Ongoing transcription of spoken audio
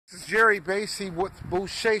This is Jerry Basey with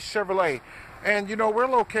Boucher Chevrolet, and you know we're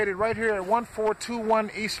located right here at 1421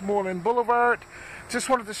 Eastmoreland Boulevard. Just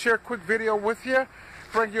wanted to share a quick video with you,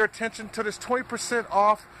 bring your attention to this 20%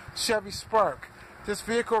 off Chevy Spark. This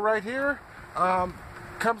vehicle right here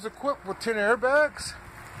comes equipped with 10 airbags.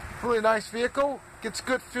 Really nice vehicle, gets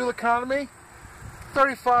good fuel economy.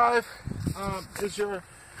 35 is your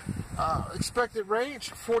expected range,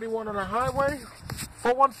 41 on the highway.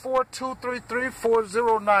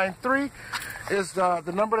 414-233-4093 is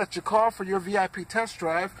the number that you call for your VIP test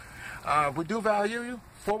drive. We do value you.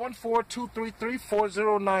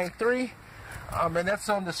 414-233-4093. And that's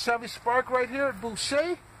on the Chevy Spark right here at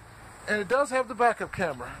Boucher. And it does have the backup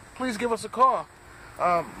camera. Please give us a call.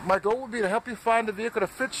 My goal would be to help you find a vehicle that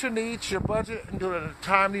fits your needs, your budget, and do it in a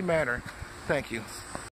timely manner. Thank you.